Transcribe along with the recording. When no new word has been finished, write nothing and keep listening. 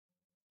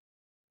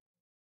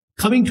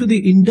Coming to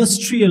the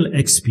industrial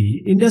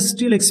XP.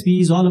 Industrial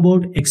XP is all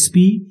about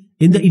XP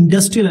in the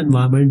industrial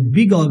environment,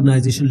 big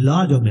organization,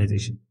 large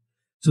organization.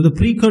 So the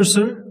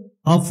precursor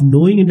of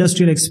knowing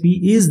industrial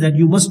XP is that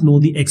you must know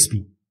the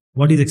XP.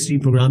 What is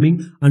extreme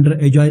programming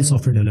under agile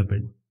software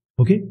development?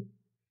 Okay.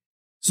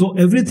 So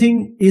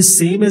everything is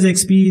same as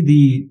XP,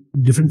 the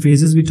different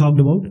phases we talked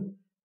about.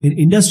 In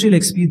industrial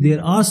XP,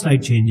 there are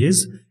slight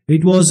changes.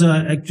 It was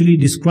actually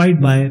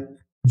described by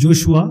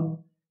Joshua,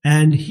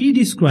 and he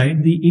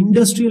described the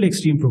industrial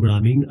extreme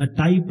programming, a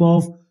type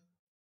of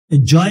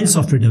agile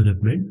software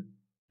development.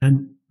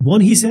 And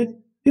one, he said,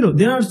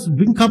 there are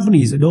big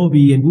companies,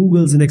 Adobe and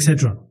Google's and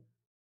etc.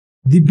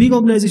 The big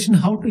organization,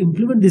 how to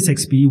implement this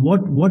XP,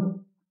 what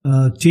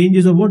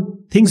changes or what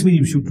things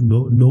we should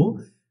know.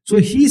 So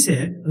he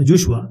said,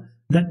 Joshua,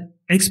 that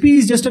XP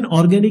is just an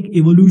organic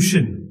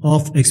evolution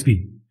of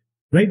XP,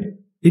 right?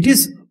 It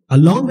is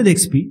along with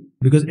XP,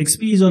 because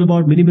XP is all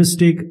about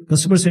minimalistic,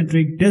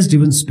 customer-centric,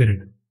 test-driven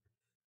spirit.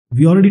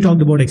 We already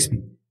talked about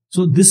XP.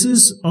 So this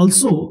is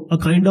also a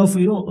kind of,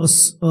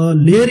 a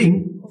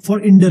layering for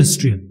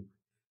industrial.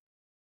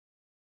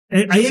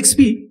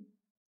 IXP,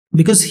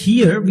 because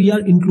here we are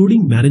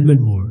including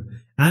management more,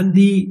 and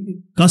the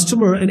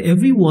customer and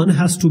everyone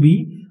has to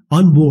be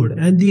on board,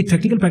 and the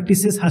technical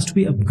practices has to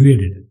be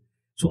upgraded.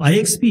 So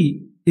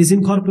IXP is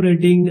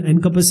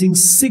encompassing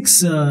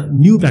 6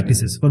 new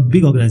practices for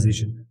big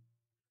organization.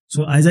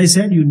 So as I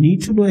said, you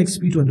need to know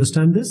XP to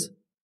understand this.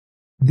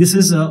 This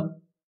is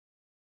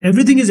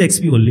everything is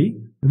XP only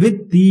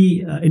with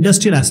the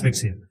industrial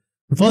aspects here.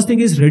 The first thing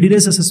is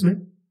readiness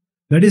assessment.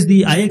 That is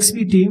the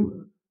IXP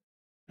team.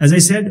 As I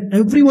said,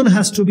 everyone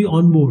has to be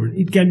on board.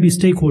 It can be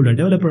stakeholder,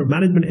 developer,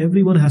 management,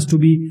 everyone has to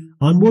be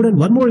on board. And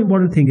one more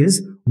important thing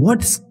is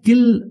what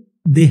skill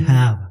they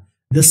have,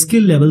 the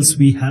skill levels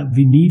we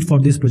need for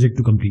this project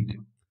to complete.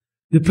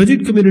 The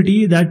project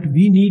community, that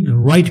we need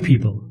right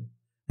people.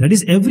 That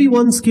is,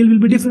 everyone's skill will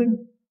be different.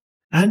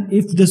 And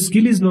if the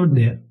skill is not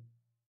there,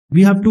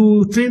 we have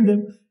to train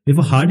them. If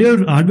a hardware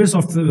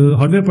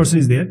person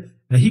is there,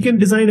 he can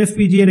design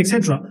FPGA and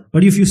etc.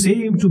 But if you say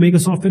him to make a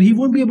software, he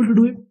won't be able to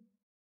do it.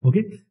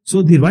 Okay.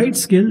 So the right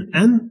skill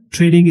and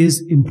training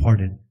is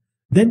important.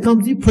 Then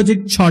comes the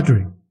project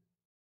chartering.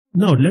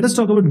 Now let us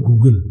talk about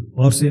Google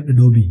or say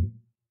Adobe.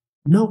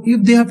 Now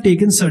if they have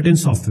taken certain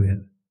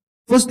software,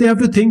 first they have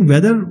to think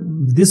whether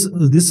this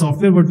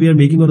software what we are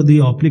making or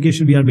the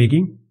application we are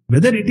making,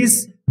 whether it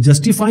is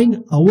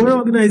justifying our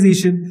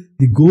organization,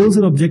 the goals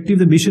and objective,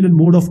 the mission and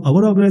mode of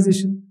our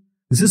organization.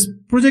 This is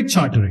project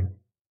chartering,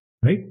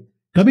 right?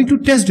 Coming to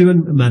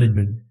test-driven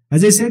management.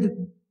 As I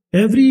said,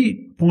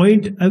 every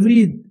point,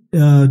 every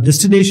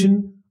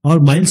destination or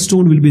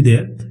milestone will be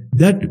there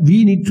that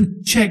we need to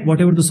check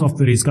whatever the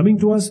software is coming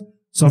to us,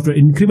 software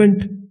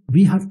increment,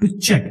 we have to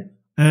check.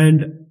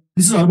 And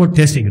this is all about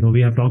testing.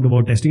 We have talked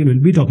about testing and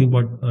we'll be talking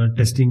about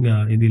testing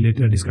in the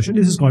later discussion.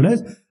 This is called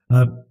as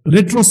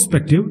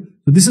retrospective.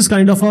 So this is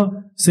kind of a,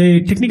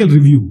 say, technical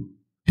review.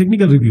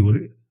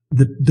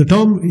 The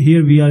term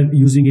here we are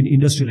using in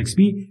industrial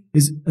XP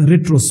is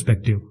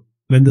retrospective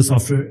when the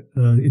software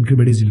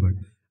increment is delivered.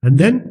 And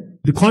then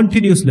the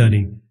continuous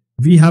learning.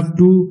 We have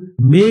to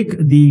make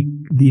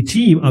the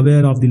team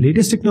aware of the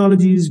latest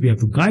technologies. We have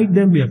to guide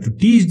them. We have to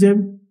teach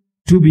them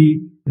to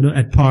be,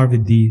 at par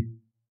with the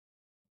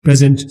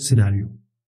present scenario.